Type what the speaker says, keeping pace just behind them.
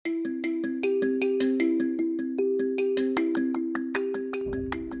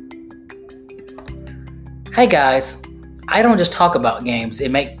Hey guys, I don't just talk about games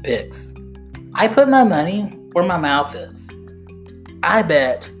and make picks. I put my money where my mouth is. I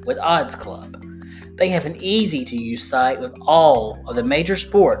bet with Odds Club. They have an easy to use site with all of the major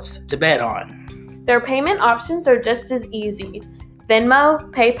sports to bet on. Their payment options are just as easy.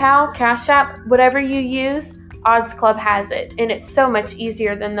 Venmo, PayPal, Cash App, whatever you use, Odds Club has it, and it's so much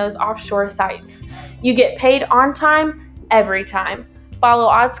easier than those offshore sites. You get paid on time, every time. Follow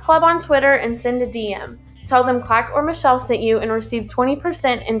Odds Club on Twitter and send a DM. Tell them Clack or Michelle sent you and receive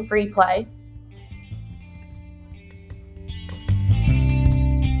 20% in free play.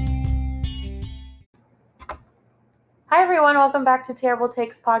 Hi everyone, welcome back to Terrible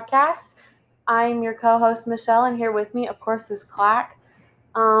Takes Podcast. I'm your co-host Michelle, and here with me, of course, is Clack.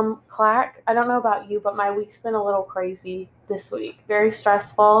 Clack, I don't know about you, but my week's been a little crazy this week. Very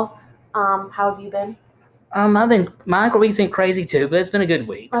stressful. How have you been? My week's been crazy too, but it's been a good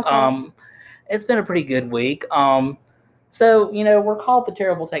week. Okay. It's been a pretty good week. So we're called the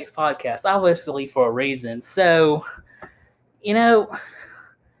Terrible Takes Podcast, obviously for a reason. So,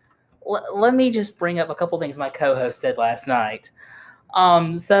 let me just bring up a couple things my co-host said last night.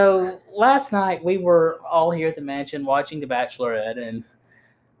 So last night we were all here at the mansion watching The Bachelorette, and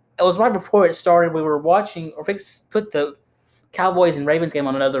it was right before it started. We were watching, or put the Cowboys and Ravens game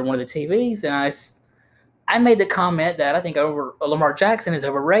on another one of the TVs, and I made the comment that I think Lamar Jackson is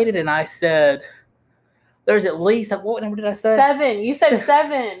overrated, and I said there's at least, what number did I say? 7. You said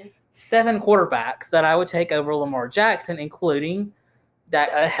 7. 7 quarterbacks that I would take over Lamar Jackson, including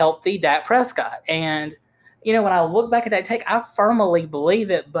a healthy Dak Prescott. And when I look back at that take, I firmly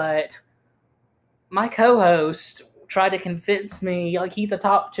believe it, but my co-host tried to convince me like he's a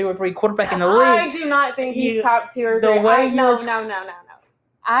top 2 or 3 quarterback in the league. I do not think he's top 2 or 3. No.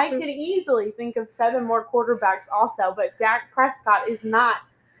 I could easily think of 7 more quarterbacks also, but Dak Prescott is not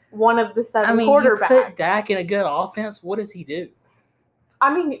one of the 7 quarterbacks. You put Dak in a good offense, what does he do?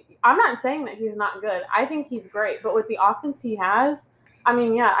 I mean, I'm not saying that he's not good. I think he's great, but with the offense he has, I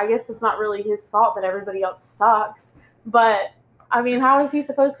guess it's not really his fault that everybody else sucks. But how is he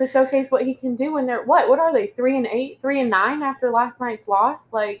supposed to showcase what he can do when they're what are they, 3-8, 3-9 after last night's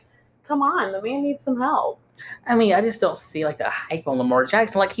loss? Like, come on, the man needs some help. I just don't see like the hype on Lamar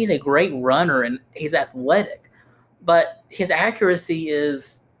Jackson. Like, he's a great runner and he's athletic, but his accuracy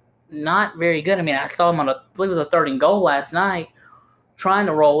is not very good. I saw him on I believe it was a 3rd and goal last night, trying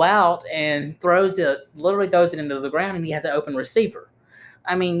to roll out and literally throws it into the ground, and he has an open receiver.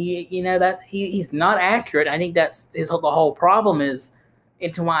 He's not accurate. I think that's the whole problem is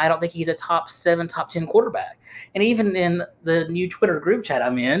into why I don't think he's a top 7, top 10 quarterback. And even in the new Twitter group chat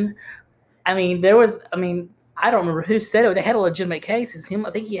I'm in, I don't remember who said it. They had a legitimate case. It's him.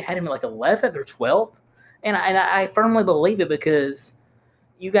 I think he had him at like 11th or 12th. And I firmly believe it, because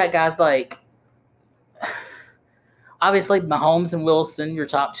you got guys like, obviously, Mahomes and Wilson, your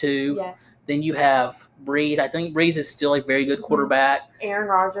top 2. Yes. Then you have Brees. I think Brees is still a very good quarterback. Aaron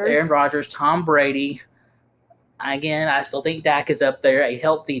Rodgers, Tom Brady. Again, I still think Dak is up there. A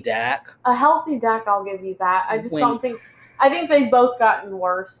healthy Dak. I'll give you that. I think they've both gotten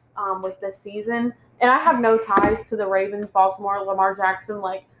worse with this season. And I have no ties to the Ravens, Baltimore, Lamar Jackson.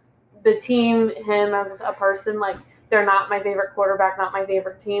 Like, the team, him as a person, like, they're not my favorite quarterback, not my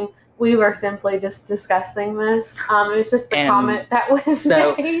favorite team. We were simply just discussing this. It was just a comment that was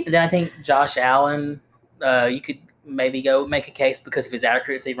made. Then I think Josh Allen, you could maybe go make a case because of his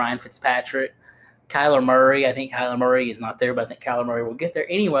accuracy. Ryan Fitzpatrick. Kyler Murray. I think Kyler Murray is not there, but I think Kyler Murray will get there.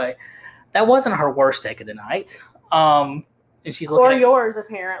 Anyway, that wasn't her worst take of the night. And she's looking yours,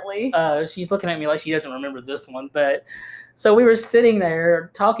 apparently. She's looking at me like she doesn't remember this one. But so we were sitting there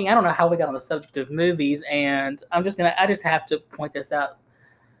talking. I don't know how we got on the subject of movies, and I just have to point this out.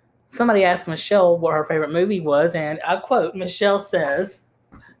 Somebody asked Michelle what her favorite movie was, and I quote, Michelle says,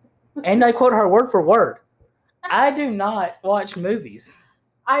 and I quote her word for word, "I do not watch movies."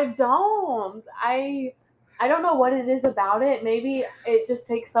 I don't. I don't know what it is about it. Maybe it just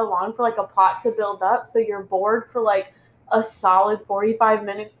takes so long for like a plot to build up, so you're bored for like a solid 45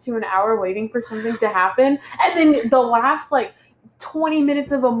 minutes to an hour waiting for something to happen, and then the last like 20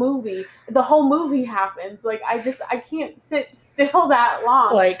 minutes of a movie, the whole movie happens. Like, I can't sit still that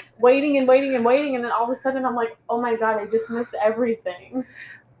long, like waiting, and then all of a sudden I'm like, oh my god, I just missed everything.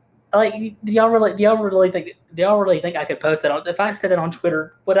 Like, do y'all really think I could post that if I said it on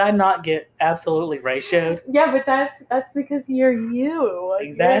Twitter? Would I not get absolutely ratioed? Yeah, but that's because you're you.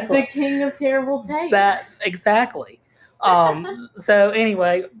 Exactly. You're the king of terrible takes. Exactly. So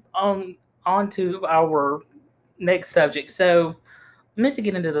anyway, on to our next subject. So I meant to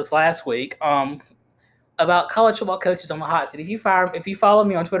get into this last week. About college football coaches on the hot seat. If you follow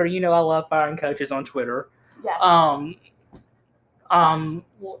me on Twitter, I love firing coaches on Twitter. Yes.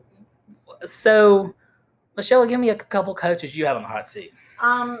 So, Michelle, give me a couple coaches you have on the hot seat.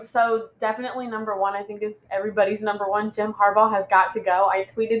 So definitely number one, I think is everybody's number one. Jim Harbaugh has got to go. I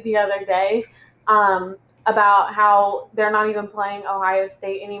tweeted the other day about how they're not even playing Ohio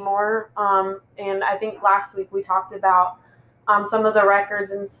State anymore. And I think last week we talked about some of the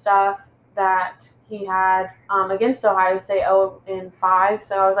records and stuff that he had against Ohio State, 0-5.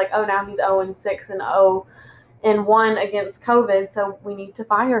 So I was like, oh, now he's 0-6 and 0-1 against COVID. So we need to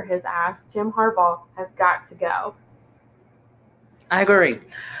fire his ass. Jim Harbaugh has got to go. I agree.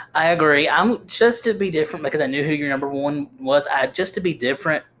 I'm just to be different because I knew who your number one was. Just to be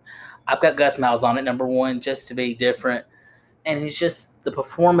different, I've got Gus Miles on at number one just to be different. And it's just the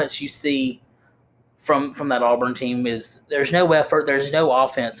performance you see from that Auburn team is there's no effort, there's no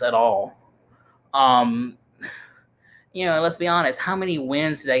offense at all. Let's be honest, how many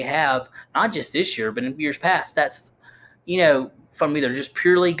wins do they have? Not just this year, but in years past. That's, from either just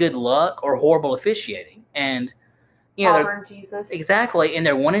purely good luck or horrible officiating. And Auburn Jesus. Exactly. And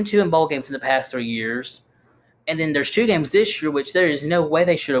they're 1-2 in bowl games in the past 3 years. And then there's 2 games this year, which there is no way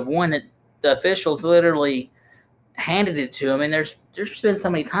they should have won it. The officials literally handed it to them. And there's just been so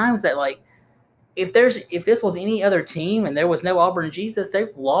many times that, like, if this was any other team and there was no Auburn Jesus,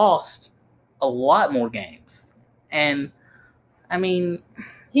 they've lost a lot more games. And, I mean,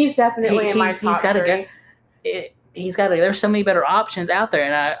 he's definitely in my top three. He's got to. There's so many better options out there,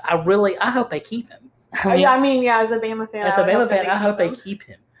 and I hope they keep him. As a Bama fan, I hope they keep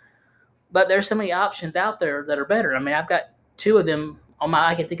him. But there's so many options out there that are better. I mean, I've got 2 of them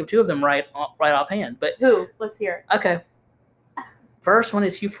I can think of 2 of them right offhand. But who? Let's hear it. Okay. First one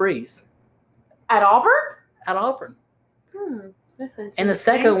is Hugh Freeze. At Auburn? At Auburn. And the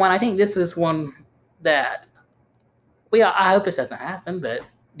second one, I think this is one that I hope this doesn't happen, but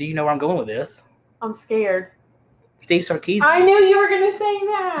do you know where I'm going with this? I'm scared. Steve Sarkisian. I knew you were going to say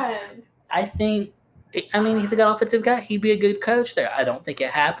that. He's a good offensive guy. He'd be a good coach there. I don't think it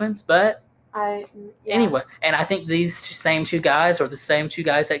happens, but anyway. And I think these same 2 guys are the same 2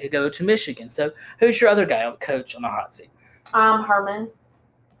 guys that could go to Michigan. So who's your other guy coach on the hot seat? Herman,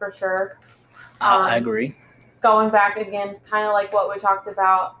 for sure. I agree. Going back again, kind of like what we talked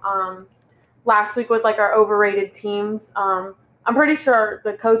about last week with like our overrated teams. I'm pretty sure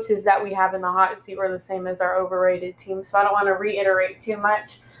the coaches that we have in the hot seat were the same as our overrated team, so I don't want to reiterate too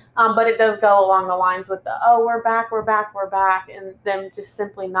much. But it does go along the lines with we're back, and them just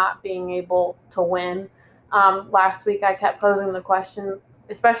simply not being able to win. Last week I kept posing the question,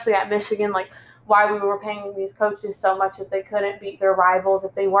 especially at Michigan, like why we were paying these coaches so much if they couldn't beat their rivals,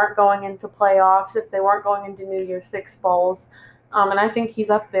 if they weren't going into playoffs, if they weren't going into New Year's Six bowls. And I think he's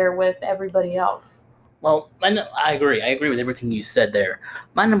up there with everybody else. Well, I agree. I agree with everything you said there.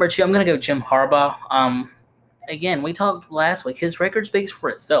 My number 2, I'm going to go Jim Harbaugh. Again, we talked last week. His record speaks for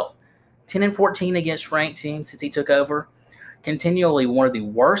itself. 10-14 against ranked teams since he took over. Continually one of the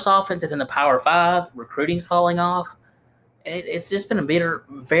worst offenses in the Power 5. Recruiting's falling off. It's just been a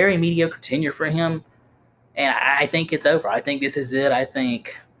very mediocre tenure for him. And I think it's over. I think this is it. I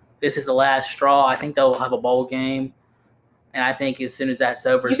think this is the last straw. I think they'll have a bowl game. And I think as soon as that's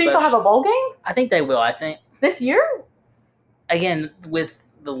over... You think they'll have a bowl game? I think they will. I think... This year? Again, with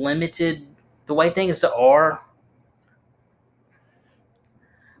the way things are...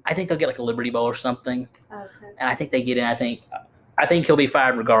 I think they'll get like a Liberty Bowl or something. Okay. And I think they get in. I think he'll be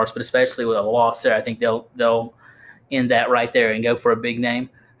fired regardless, but especially with a loss there, I think they'll end that right there and go for a big name.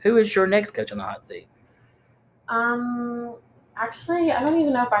 Who is your next coach on the hot seat? Actually, I don't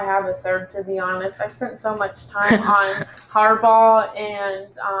even know if I have a third, to be honest. I spent so much time on Harbaugh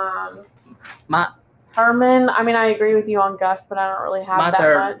and Herman. I mean, I agree with you on Gus, but I don't really have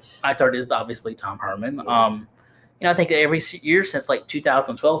much. My third is obviously Tom Herman. I think every year since like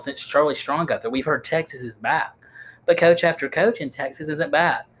 2012, since Charlie Strong got there, we've heard Texas is back. But coach after coach in Texas isn't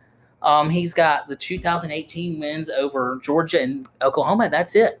back. He's got the 2018 wins over Georgia and Oklahoma.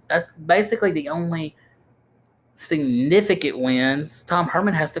 That's it. That's basically the only significant wins Tom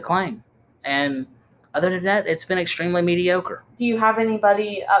Herman has to claim. And other than that, it's been extremely mediocre. Do you have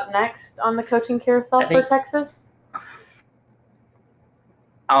anybody up next on the coaching carousel for Texas?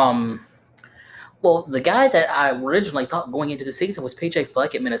 Well, the guy that I originally thought going into the season was PJ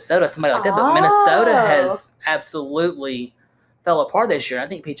Fleck at Minnesota, somebody like that. But Minnesota has absolutely fell apart this year. I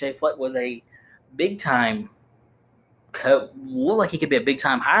think PJ Fleck was a big-time coach. Looked like he could be a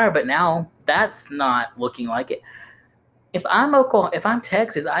big-time hire, but now that's not looking like it. If I'm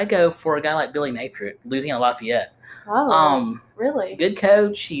Texas, I go for a guy like Billy Napier at Louisiana Lafayette. Really? Good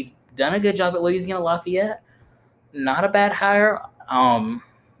coach. He's done a good job at Louisiana Lafayette. Not a bad hire.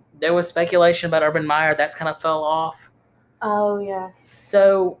 There was speculation about Urban Meyer. That's kind of fell off. Oh, yes.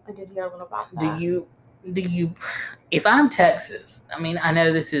 So I did hear a little about that. Do you, if I'm Texas, I mean, I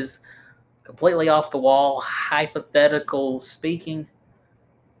know this is completely off the wall, hypothetical speaking.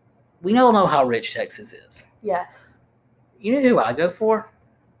 We all know how rich Texas is. Yes. You know who I go for?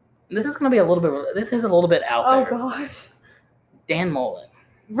 This is going to be a little bit out there. Oh, gosh. Dan Mullen.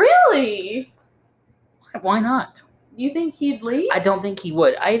 Really? Why not? You think he'd leave? I don't think he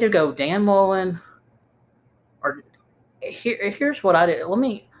would. I either go Dan Mullen or here's what I did.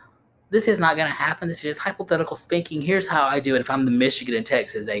 This is not going to happen. This is just hypothetical speaking. Here's how I do it if I'm the Michigan and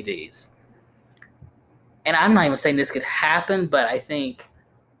Texas ADs. And I'm not even saying this could happen, but I think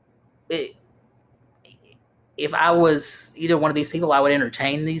if I was either one of these people, I would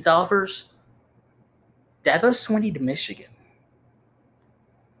entertain these offers. Dabo Swinney to Michigan.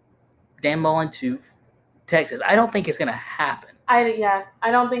 Dan Mullen to Texas. I don't think it's going to happen. I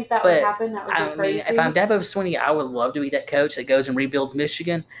don't think that would happen. That would be crazy. If I'm Dabo Swinney, I would love to be that coach that goes and rebuilds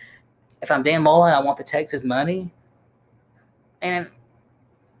Michigan. If I'm Dan Mullen, I want the Texas money. And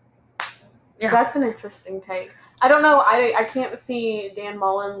yeah. That's an interesting take. I don't know. I can't see Dan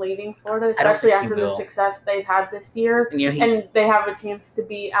Mullen leaving Florida, especially after the success they've had this year. And they have a chance to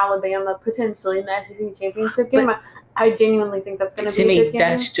beat Alabama potentially in the SEC championship game. I genuinely think that's going to be a good game. To me,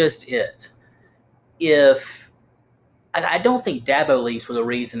 that's just it. I don't think Dabo leaves for the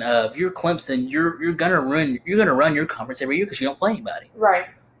reason of you're Clemson, you're gonna run your conference every year because you don't play anybody. Right.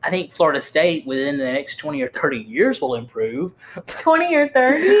 I think Florida State within the next 20 or 30 years will improve. 20 or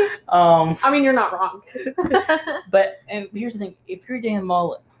 30? I mean, you're not wrong. And here's the thing: if you're Dan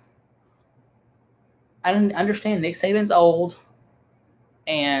Mullen, I understand Nick Saban's old,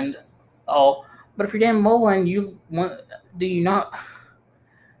 but if you're Dan Mullen, do you not?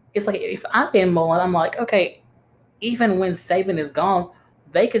 It's like if I'm Dan Mullen, I'm like, okay, even when Saban is gone,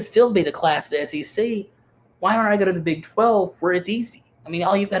 they could still be the class of the SEC. Why don't I go to the Big 12 where it's easy? I mean,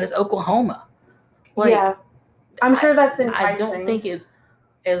 all you've got is Oklahoma. Yeah, I'm sure that's enticing. I don't think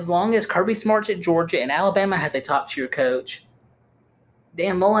as long as Kirby Smart's at Georgia and Alabama has a top-tier coach,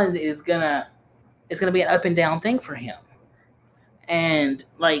 Dan Mullen it's gonna be an up and down thing for him. And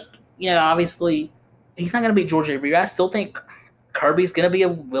obviously, he's not gonna beat Georgia every year. I still think Kirby's gonna be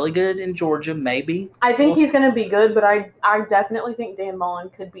really good in Georgia, maybe. I think he's gonna be good, but I definitely think Dan Mullen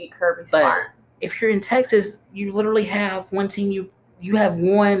could beat Kirby Smart. If you're in Texas, you literally have one team. You have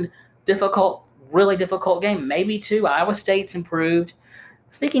one really difficult game, maybe two. Iowa State's improved.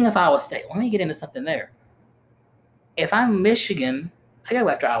 Speaking of Iowa State, let me get into something there. If I'm Michigan, I go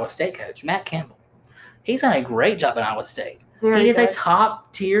after Iowa State coach Matt Campbell. He's done a great job at Iowa State. He is a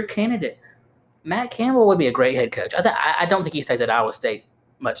top-tier candidate. Matt Campbell would be a great head coach. I don't think he stays at Iowa State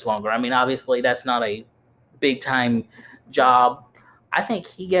much longer. I mean, obviously, that's not a big-time job. I think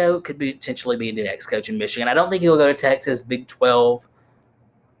he could potentially be the next coach in Michigan. I don't think he'll go to Texas, Big 12.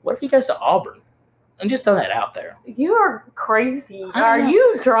 What if he goes to Auburn? I'm just throwing that out there. You are crazy. Are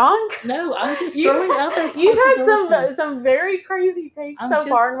you drunk? No, I'm just throwing out there. You've had some very crazy takes so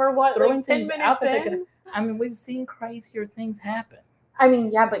far, and we're like 10 minutes in? I mean, we've seen crazier things happen. I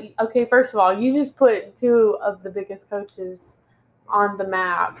mean, yeah, but okay, first of all, you just put two of the biggest coaches on the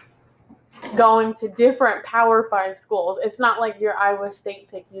map going to different Power 5 schools. It's not like your Iowa State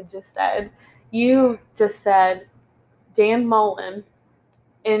pick you just said. You just said Dan Mullen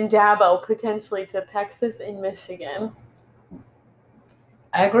and Dabo potentially to Texas and Michigan.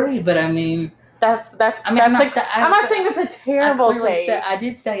 I agree, but I mean... I'm not saying it's a terrible take. I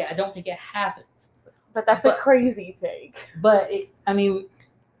did say I don't think it happens. But that's a crazy take. But, it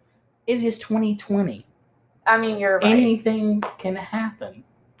is 2020. I mean, you're right. Anything can happen.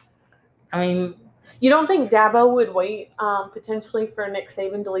 I mean... You don't think Dabo would wait potentially for Nick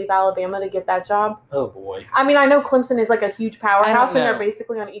Saban to leave Alabama to get that job? Oh, boy. I mean, I know Clemson is like a huge powerhouse and they're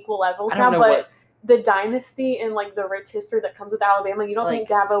basically on equal levels now, but the dynasty and like the rich history that comes with Alabama, you don't think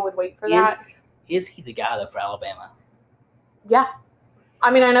Dabo would wait for that? Is he the guy, though, for Alabama? Yeah. I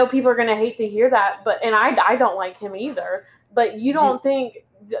mean, I know people are going to hate to hear that, and I don't like him either, but you don't think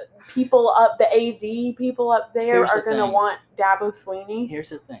the AD people up there are going to want Dabo Swinney? Here's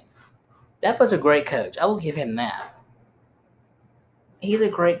the thing. Dabo's a great coach. I will give him that. He's a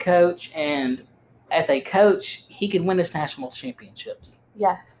great coach, and as a coach, he could win us national championships.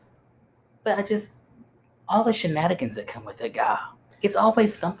 Yes. But all the shenanigans that come with that guy, it's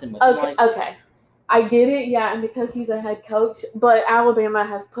always something with him. Him. Okay. I get it, yeah, and because he's a head coach, but Alabama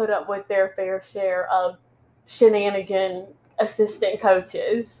has put up with their fair share of shenanigan assistant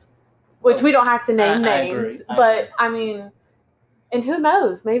coaches, which we don't have to name names, but I mean... And who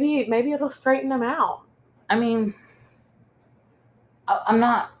knows? Maybe it'll straighten them out. I mean, I'm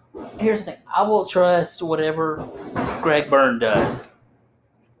not here's the thing. I will trust whatever Greg Byrne does.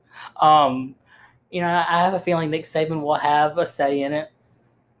 I have a feeling Nick Saban will have a say in it,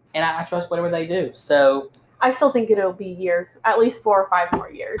 and I trust whatever they do. So I still think it'll be years, at least 4 or 5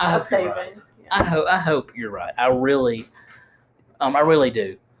 more years of Saban. Right. Yeah. I hope you're right. I really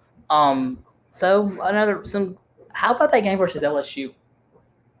do. How about that game versus LSU?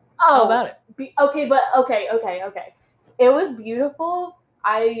 How about it? Okay. It was beautiful.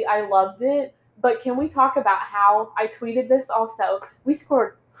 I loved it. But can we talk about how I tweeted this also? We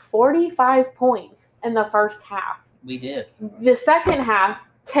scored 45 points in the first half. We did. The second half,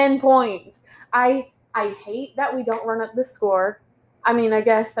 10 points. I hate that we don't run up the score. I mean, I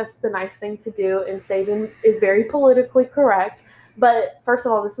guess that's the nice thing to do, and Saban is very politically correct. But first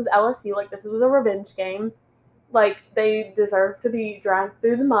of all, this was LSU. Like, this was a revenge game. Like, they deserve to be dragged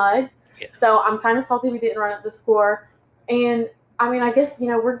through the mud. Yes. So I'm kind of salty we didn't run up the score. And, I mean, I guess,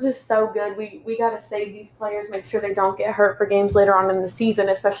 we're just so good. We got to save these players, make sure they don't get hurt for games later on in the season,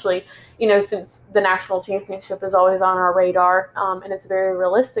 especially, since the national championship is always on our radar, and it's very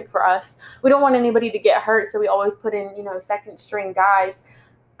realistic for us. We don't want anybody to get hurt, so we always put in, second-string guys.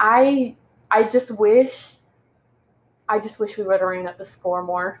 I just wish we would have ran up the score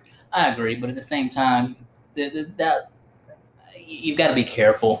more. I agree, but at the same time, that you've got to be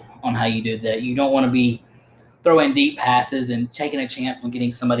careful on how you do that. You don't want to be throwing deep passes and taking a chance on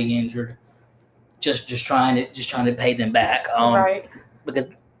getting somebody injured. Just trying to pay them back. Right.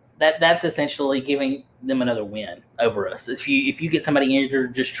 Because that's essentially giving them another win over us. If you get somebody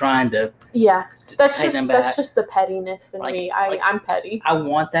injured, just trying to pay them back. That's just the pettiness in me. I'm petty. I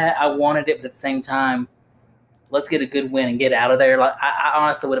want that. I wanted it, but at the same time, let's get a good win and get out of there. Like I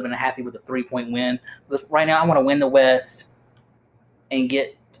honestly would have been happy with a 3-point win because right now I want to win the West and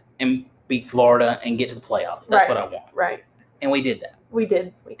beat Florida and get to the playoffs. That's what I want. Right. And we did that. We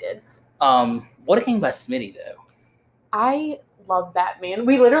did. What a game by Smitty though. I love that man.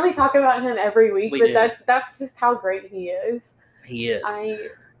 We literally talk about him every week, that's just how great he is. He is.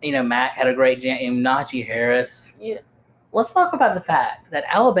 Matt had a great jam. Najee Harris. Yeah. Let's talk about the fact that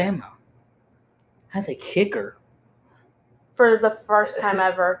Alabama has a kicker. For the first time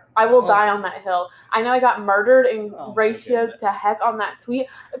ever. I will die on that hill. I know I got murdered and ratioed to heck on that tweet.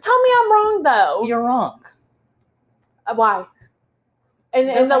 Tell me I'm wrong, though. You're wrong. Why?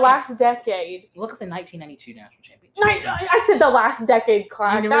 In the last decade. Look at the 1992 national championship. I said the last decade,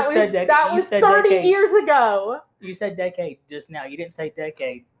 Clyde. You never said decade. That was 30 decade. years ago. You said decade just now. You didn't say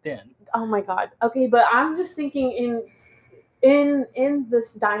decade then. Oh, my God. Okay, but I'm just thinking in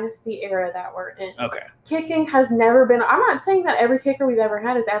this dynasty era that we're in. Okay. Kicking has never been. I'm not saying that every kicker we've ever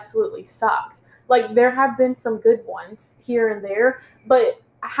had has absolutely sucked. Like, there have been some good ones here and there, but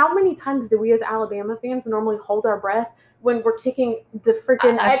how many times do we as Alabama fans normally hold our breath when we're kicking the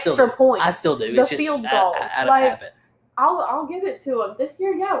freaking extra point? I still do. The it's just field goal. Out of habit. I'll give it to them. This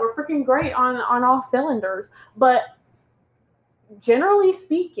year, we're freaking great on all cylinders, but generally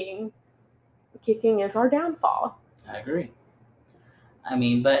speaking, kicking is our downfall. I agree. I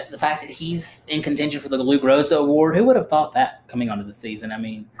mean, but the fact that he's in contention for the Lou Groza Award, who would have thought that coming onto the season? I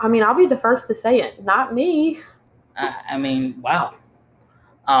mean, I'll be the first to say it. Not me. Wow.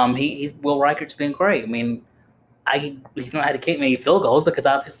 Will Reichert's been great. I mean, he's not had to kick many field goals because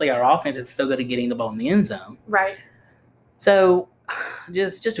obviously our offense is so good at getting the ball in the end zone. Right. So,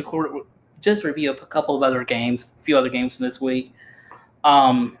 just review a couple of other games, a few other games from this week.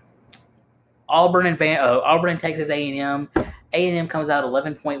 Auburn and Texas A&M. A&M comes out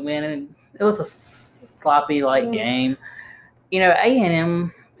 11-point win, and it was a sloppy game.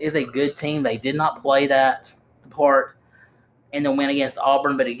 A&M is a good team. They did not play that part in the win against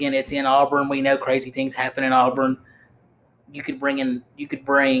Auburn, but again, it's in Auburn. We know crazy things happen in Auburn. You could bring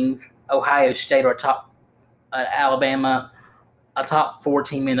Ohio State or Alabama, a top 4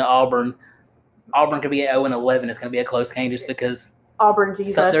 team into Auburn. Auburn could be at 0-11. It's going to be a close game just because Auburn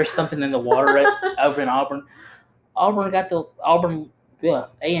Jesus. There's something in the water over in Auburn. A&M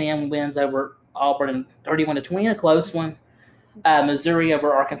wins over Auburn 31-20, a close one. Missouri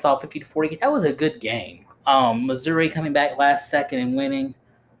over Arkansas 50-40. That was a good game. Missouri coming back last second and winning.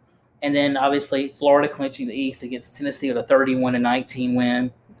 And then obviously Florida clinching the East against Tennessee with a 31-19 win.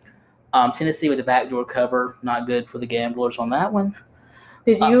 Tennessee with the backdoor cover, not good for the gamblers on that one.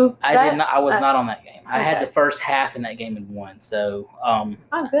 Did you? I did not. I was not on that game. I had the first half in that game and won. So.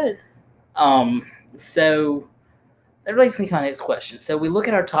 Good. So that leads me to my next question. So we look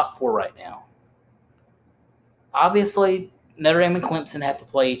at our top 4 right now. Obviously, Notre Dame and Clemson have to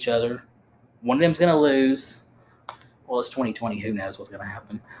play each other. One of them's going to lose. Well, it's 2020. Who knows what's going to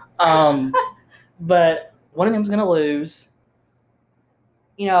happen? But one of them's going to lose.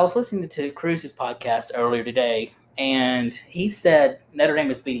 I was listening to Cruz's podcast earlier today, and he said Notre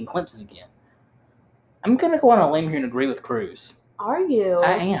Dame is beating Clemson again. I'm going to go on a limb here and agree with Cruz. Are you?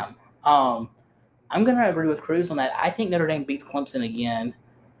 I am. I'm going to agree with Cruz on that. I think Notre Dame beats Clemson again,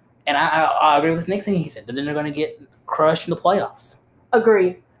 and I agree with this next thing he said, that they're going to get crushed in the playoffs.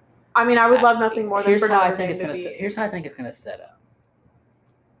 Agreed. I mean, I would love nothing more than for Notre Dame to beat. Here's how I think it's going to set up.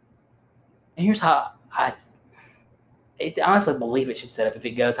 And here's how I honestly believe it should set up if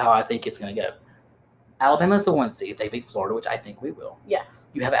it goes how I think it's going to go. Alabama's the 1 seed if they beat Florida, which I think we will. Yes.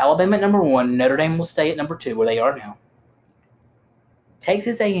 You have Alabama at number 1. Notre Dame will stay at number 2, where they are now.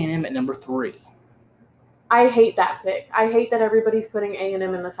 Texas A&M at number 3. I hate that pick. I hate that everybody's putting A&M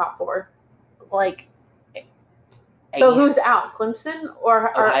in the top 4. So who's out? Clemson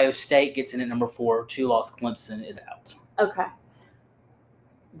or Ohio State gets in at number 4. 2-loss Clemson is out. Okay.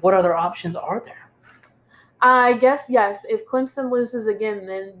 What other options are there? I guess, yes, if Clemson loses again,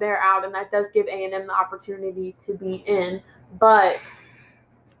 then they're out, and that does give A&M the opportunity to be in. But,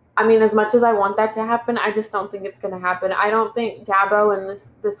 I mean, as much as I want that to happen, I just don't think it's going to happen. I don't think Dabo and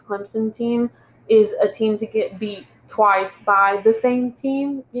this Clemson team is a team to get beat twice by the same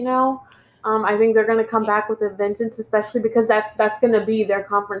team, I think they're going to come back with a vengeance, especially because that's going to be their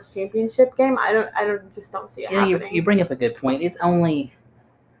conference championship game. I just don't see it happening. You bring up a good point. It's only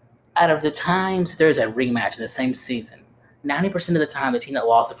out of the times there's a rematch in the same season, 90% of the time the team that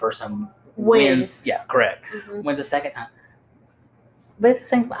lost the first time wins. Yeah, correct. Mm-hmm. Wins the second time. But at the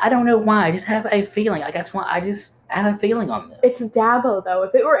same, I don't know why. I just have a feeling. I just have a feeling on this. It's Dabo, though.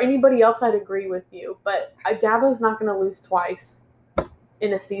 If it were anybody else, I'd agree with you. But Dabo's not going to lose twice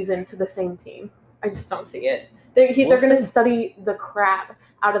in a season to the same team. I just don't see it. They're going to study the crap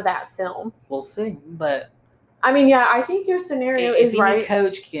out of that film. We'll see. But I mean, yeah, I think your scenario is right. If any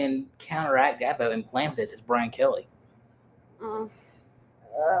coach can counteract Dabo and plan for this, it's Brian Kelly.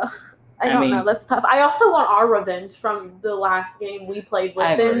 I don't know. That's tough. I also want our revenge from the last game we played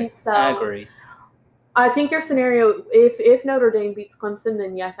with them. So I agree. I think your scenario, if Notre Dame beats Clemson,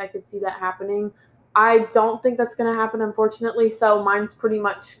 then yes, I could see that happening. I don't think that's going to happen, unfortunately. So mine's pretty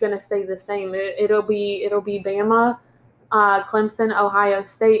much going to stay the same. It'll be Bama, Clemson, Ohio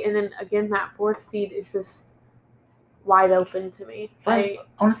State, and then again that 4th seed is just wide open to me.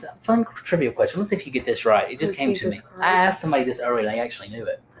 Fun trivia question. Let's see if you get this right. It just came to me. Christ. I asked somebody this earlier, and they actually knew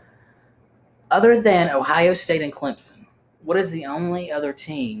it. Other than Ohio State and Clemson, what is the only other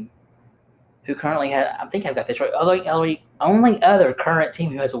team who currently I think I've got this right. Only other current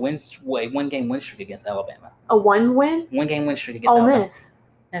team who has a 1-game win streak against Alabama. A 1-win? 1-game win streak against Alabama. Miss.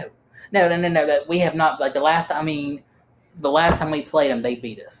 No. That we have not. Like the last time we played them, they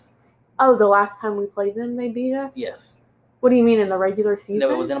beat us. Oh, the last time we played them, they beat us? Yes. What do you mean, in the regular season?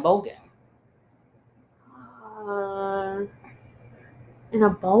 No, it was in a bowl game. In a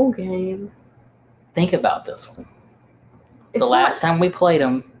bowl game? Think about this one. The last time we played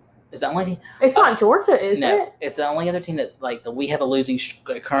them, is the only team. It's not Georgia, is it? No, it's the only other team that we have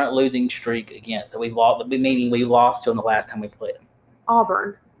a current losing streak against. So we've lost, meaning we lost to them the last time we played them.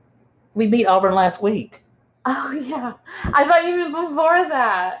 Auburn. We beat Auburn last week. Oh, yeah. I thought you meant before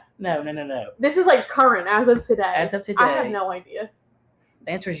that. No. This is current, as of today. As of today. I have no idea.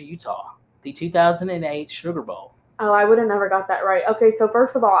 The answer is Utah. The 2008 Sugar Bowl. Oh, I would have never got that right. Okay, so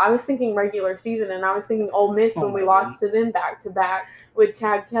first of all, I was thinking regular season, and I was thinking Ole Miss when we lost to them back-to-back with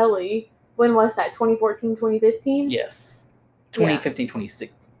Chad Kelly. When was that, 2014, 2015? Yes. 2015,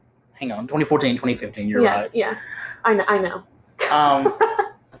 2016. Hang on, 2014, 2015, you're right. Yeah, I know.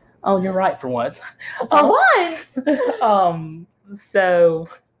 Oh, you're right for once. For once? So,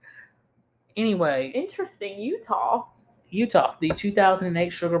 anyway. Interesting, Utah, the 2008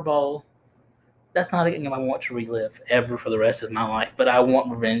 Sugar Bowl. That's not a game I want to relive ever for the rest of my life, but I want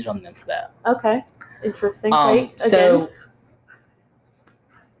revenge on them for that. Okay. Interesting. So,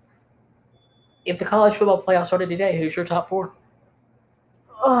 if the college football playoff started today, who's your top 4?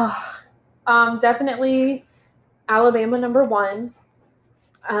 Definitely Alabama number 1.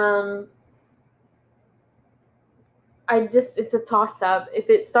 It's a toss-up. If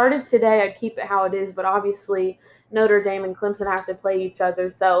it started today, I'd keep it how it is, but obviously Notre Dame and Clemson have to play each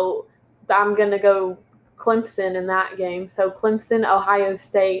other, so I'm going to go Clemson in that game. So Clemson, Ohio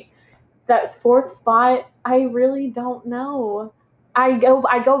State. That 4th spot, I really don't know. I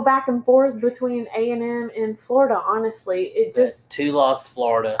go back and forth between A&M and Florida, honestly. It just 2-loss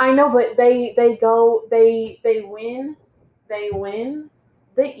Florida. I know, but they win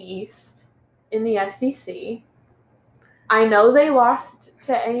the East in the SEC. I know they lost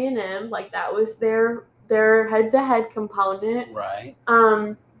to A&M, that was their head-to-head component. Right.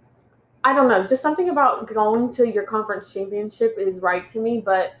 I don't know, just something about going to your conference championship is right to me,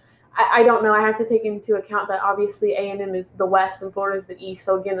 but I don't know. I have to take into account that obviously A&M is the West and Florida is the East,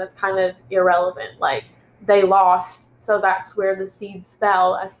 so again, that's kind of irrelevant. Like, they lost, so that's where the seeds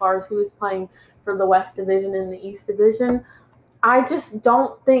fell as far as who is playing for the West Division and the East Division. I just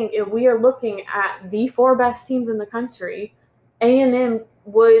don't think if we are looking at the 4 best teams in the country, A&M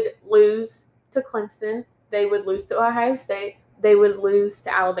would lose to Clemson, they would lose to Ohio State, they would lose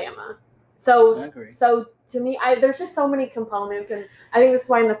to Alabama. I agree. So to me, there's just so many components, and I think that's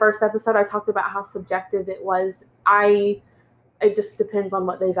why in the first episode I talked about how subjective it was. It just depends on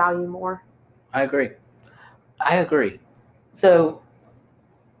what they value more. I agree. So,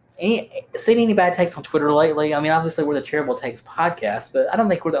 seen any bad takes on Twitter lately? I mean, obviously we're the Terrible Takes podcast, but I don't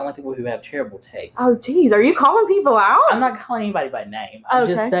think we're the only people who have terrible takes. Oh, geez, are you calling people out? I'm not calling anybody by name. I'm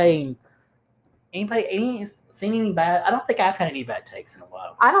just saying, seen any bad? I don't think I've had any bad takes in a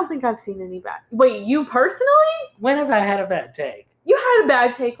while. I don't think I've seen any bad. Wait, you personally? When have I had a bad take? You had a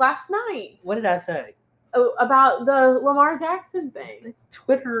bad take last night. What did I say? Oh, about the Lamar Jackson thing.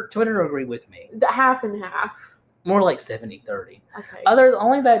 Twitter agreed with me. Half and half. More like 70-30. Okay. The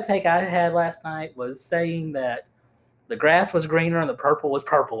only bad take I had last night was saying that the grass was greener and the purple was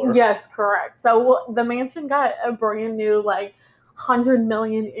purpler. Yes, correct. So the mansion got a brand new 100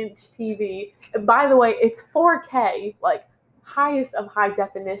 million inch TV. By the way, it's 4K, highest of high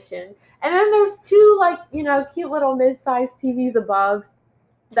definition. And then there's 2 cute little mid-sized TVs above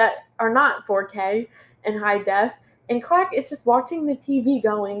that are not 4K and high def. And Clack is just watching the TV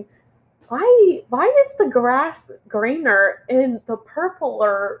going, why is the grass greener and the purple?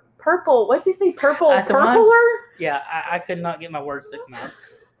 What'd you say? Purpler? Yeah, I could not get my words to come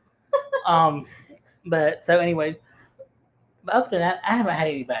out. But so anyway, other than that, I haven't had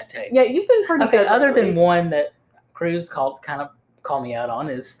any bad takes. Yeah, you've been pretty good. Other than one that Cruz called me out on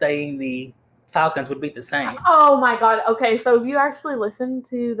is saying the Falcons would beat the Saints. Oh my God. Okay, so if you actually listened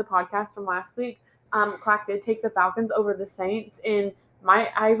to the podcast from last week, Clack did take the Falcons over the Saints, and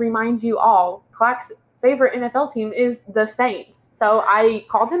I remind you all, Clack's favorite NFL team is the Saints. So I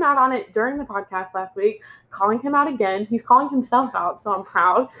called him out on it during the podcast last week, calling him out again. He's calling himself out, so I'm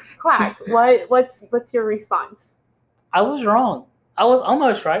proud. Clack, what's your response? I was wrong. I was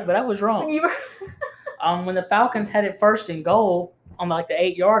almost right, but I was wrong. When the Falcons had it first and goal on the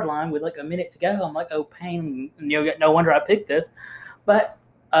 8-yard line with a minute to go, I'm like, oh, pain. No wonder I picked this. But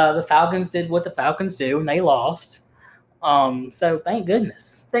the Falcons did what the Falcons do, and they lost. So thank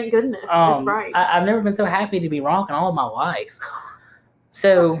goodness. Thank goodness. That's right. I've never been so happy to be wrong in all of my life.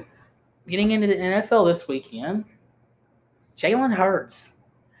 So, getting into the NFL this weekend, Jalen Hurts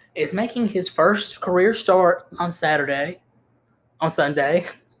is making his first career start on Sunday. On Sunday,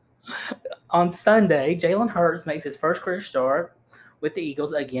 Jalen Hurts makes his first career start with the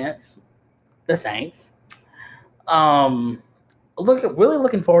Eagles against the Saints. Really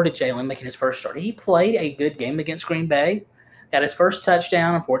looking forward to Jalen making his first start. He played a good game against Green Bay. Got his first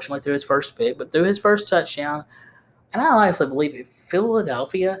touchdown, unfortunately, through his first pick, but through his first touchdown. And I honestly believe if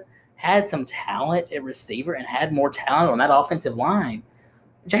Philadelphia had some talent at receiver and had more talent on that offensive line,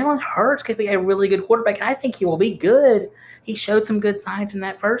 Jalen Hurts could be a really good quarterback, and I think he will be good. He showed some good signs in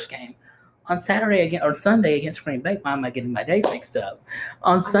that first game. On Sunday against Green Bay. Why am I getting my days mixed up?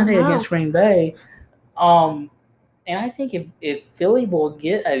 On Sunday against Green Bay, and I think if Philly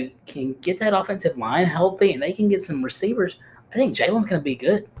can get that offensive line healthy and they can get some receivers, I think Jalen's going to be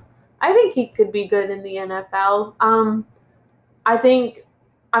good. I think he could be good in the NFL. I think,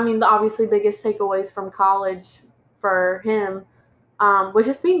 the obviously biggest takeaways from college for him was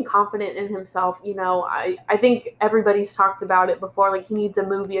just being confident in himself. I think everybody's talked about it before. He needs a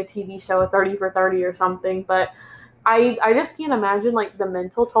movie, a TV show, a 30 for 30 or something. But I just can't imagine the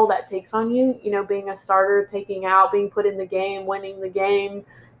mental toll that takes on you. Being a starter, taking out, being put in the game, winning the game,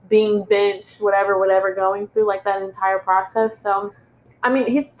 being benched, whatever, going through that entire process. So,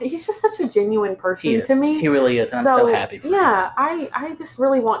 he's just such a genuine person to me. He really is, and I'm so happy for him. Yeah, I just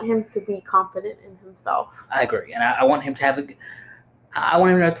really want him to be confident in himself. I agree, and I want him to I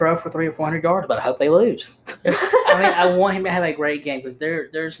want him to throw for 300 or 400 yards, but I hope they lose. I want him to have a great game because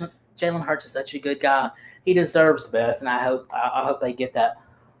there's Jalen Hurts is such a good guy. He deserves the best, and I hope they get that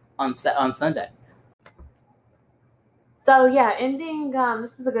on Sunday. So, yeah, ending,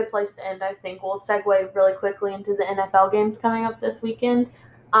 this is a good place to end, I think. We'll segue really quickly into the NFL games coming up this weekend.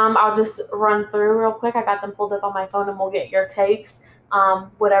 I'll just run through real quick. I got them pulled up on my phone, and we'll get your takes.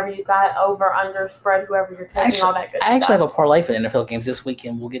 Whatever you got, over, under, spread, whoever you're taking, all that good stuff. I actually have a parlay for the NFL games this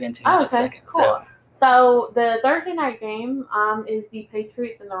weekend. We'll get into in just a second. Cool. So the Thursday night game is the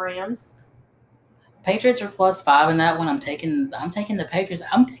Patriots and the Rams. Patriots are +5 in that one. I'm taking the Patriots.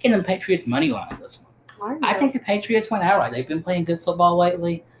 I'm taking the Patriots money line this one. I think the Patriots went outright. They've been playing good football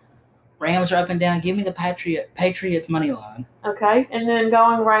lately. Rams are up and down. Give me the Patriots money line. Okay, and then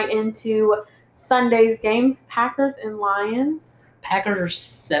going right into Sunday's games, Packers and Lions. Packers are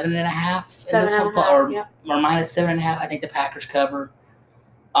 7.5 in this one, or -7.5. I think the Packers cover.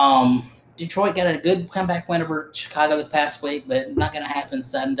 Detroit got a good comeback win over Chicago this past week, but not going to happen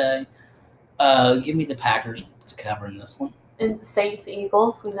Sunday. Give me the Packers to cover in this one. And the Saints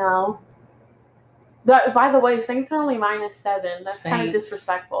Eagles, we know. But by the way, Saints are only -7. That's kind of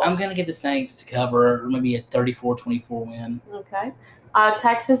disrespectful. I'm going to give the Saints to cover, or maybe a 34-24 win. Okay.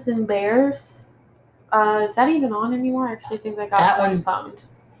 Texas and Bears. Is that even on anymore? I actually think they got postponed.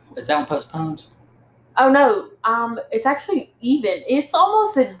 Is that one postponed? Oh no. It's actually even. It's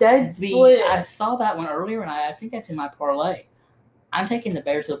almost a dead split. I saw that one earlier, and I think that's in my parlay. I'm taking the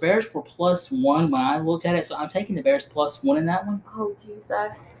Bears. The Bears were +1 when I looked at it, so I'm taking the Bears +1 in that one. Oh,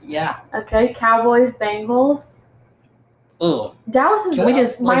 Jesus. Yeah. Okay, Cowboys, Bengals. Ugh. Dallas is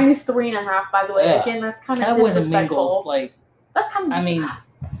 -3.5, by the way. Yeah. Again, that's kind of Cowboys disrespectful. And Bengals, that's kind of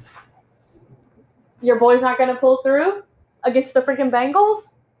your boy's not going to pull through against the freaking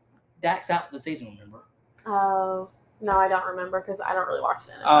Bengals? Dak's out for the season, remember? Oh, no, I don't remember because I don't really watch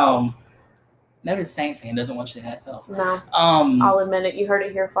the NFL. Noted Saints fan doesn't watch the NFL. No. I'll admit it. You heard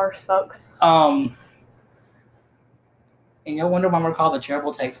it here first, folks. And you'll wonder why we're called the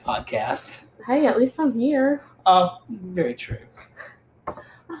Terrible Takes Podcast. Hey, at least I'm here. Very true.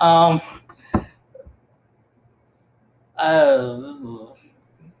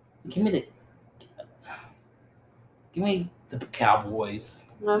 Give me the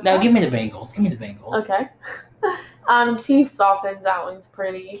Cowboys. Okay. No, give me the Bengals. Okay. Chiefs offense, that one's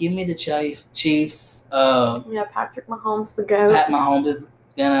pretty. Give me the Chiefs. Patrick Mahomes the GOAT. Pat Mahomes is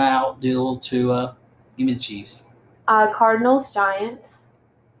gonna outduel Tua. Give me the Chiefs. Cardinals, Giants.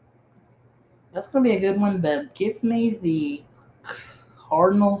 That's gonna be a good one, but give me the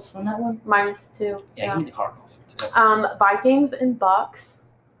Cardinals on that one. -2. Yeah, give me the Cardinals. Vikings and Bucks.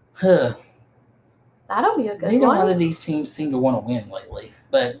 That'll be a good one. Neither one of these teams seem to want to win lately,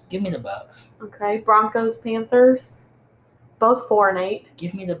 but give me the Bucks. Okay, Broncos, Panthers, both 4-8.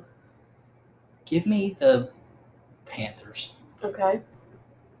 Give me the Panthers. Okay.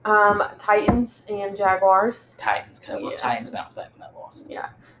 Titans and Jaguars. Titans cover. Yeah. Titans bounce back from that loss. Yeah.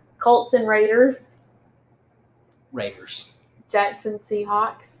 Colts and Raiders. Raiders. Jets and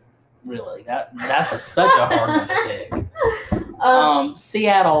Seahawks. Really, that's such a hard one to pick.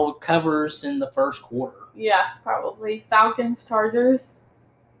 Seattle covers in the first quarter. Yeah, probably. Falcons, Chargers.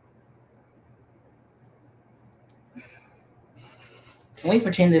 Can we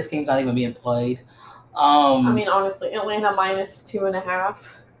pretend this game's not even being played? Honestly, Atlanta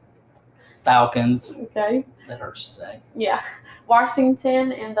 -2.5. Falcons. Okay. That hurts to say. Yeah.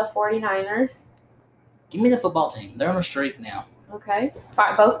 Washington and the 49ers. Give me the football team. They're on a streak now. Okay.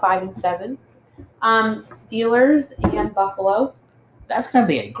 Both 5-7. Steelers and Buffalo. That's going to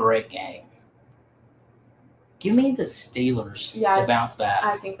be a great game. Give me the Steelers to bounce back.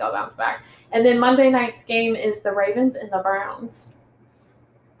 I think they'll bounce back. And then Monday night's game is the Ravens and the Browns.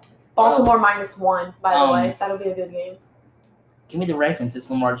 Baltimore -1, by the way. That'll be a good game. Give me the Ravens. It's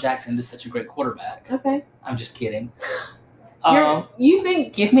Lamar Jackson is such a great quarterback. Okay. I'm just kidding. You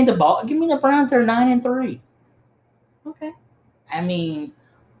think? Give me the ball. Give me the Browns. They're 9-3. Okay.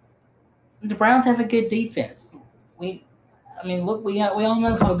 The Browns have a good defense. We all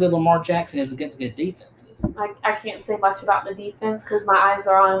know how good Lamar Jackson is against good defenses. I can't say much about the defense because my eyes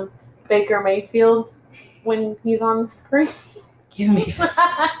are on Baker Mayfield when he's on the screen. Give me.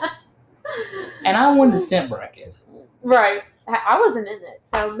 And I won the cent bracket. Right. I wasn't in it,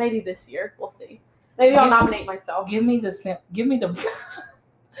 so maybe this year we'll see. Maybe I'll nominate myself. Give me the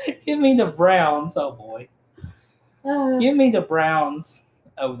Browns. Oh boy. Give me the Browns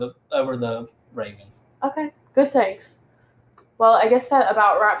over the Ravens. Okay. Good takes. Well, I guess that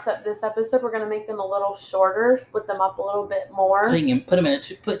about wraps up this episode. We're going to make them a little shorter, split them up a little bit more.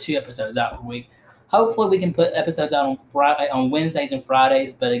 Put 2 episodes out per week. Hopefully, we can put episodes out on Wednesdays and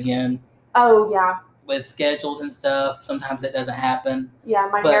Fridays. But again, with schedules and stuff, sometimes it doesn't happen. Yeah,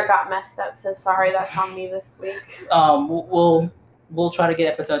 my hair got messed up, so sorry. That's on me this week. We'll try to get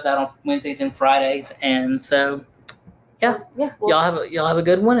episodes out on Wednesdays and Fridays, and so y'all have a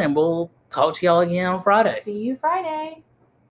good one, and we'll talk to y'all again on Friday. See you Friday.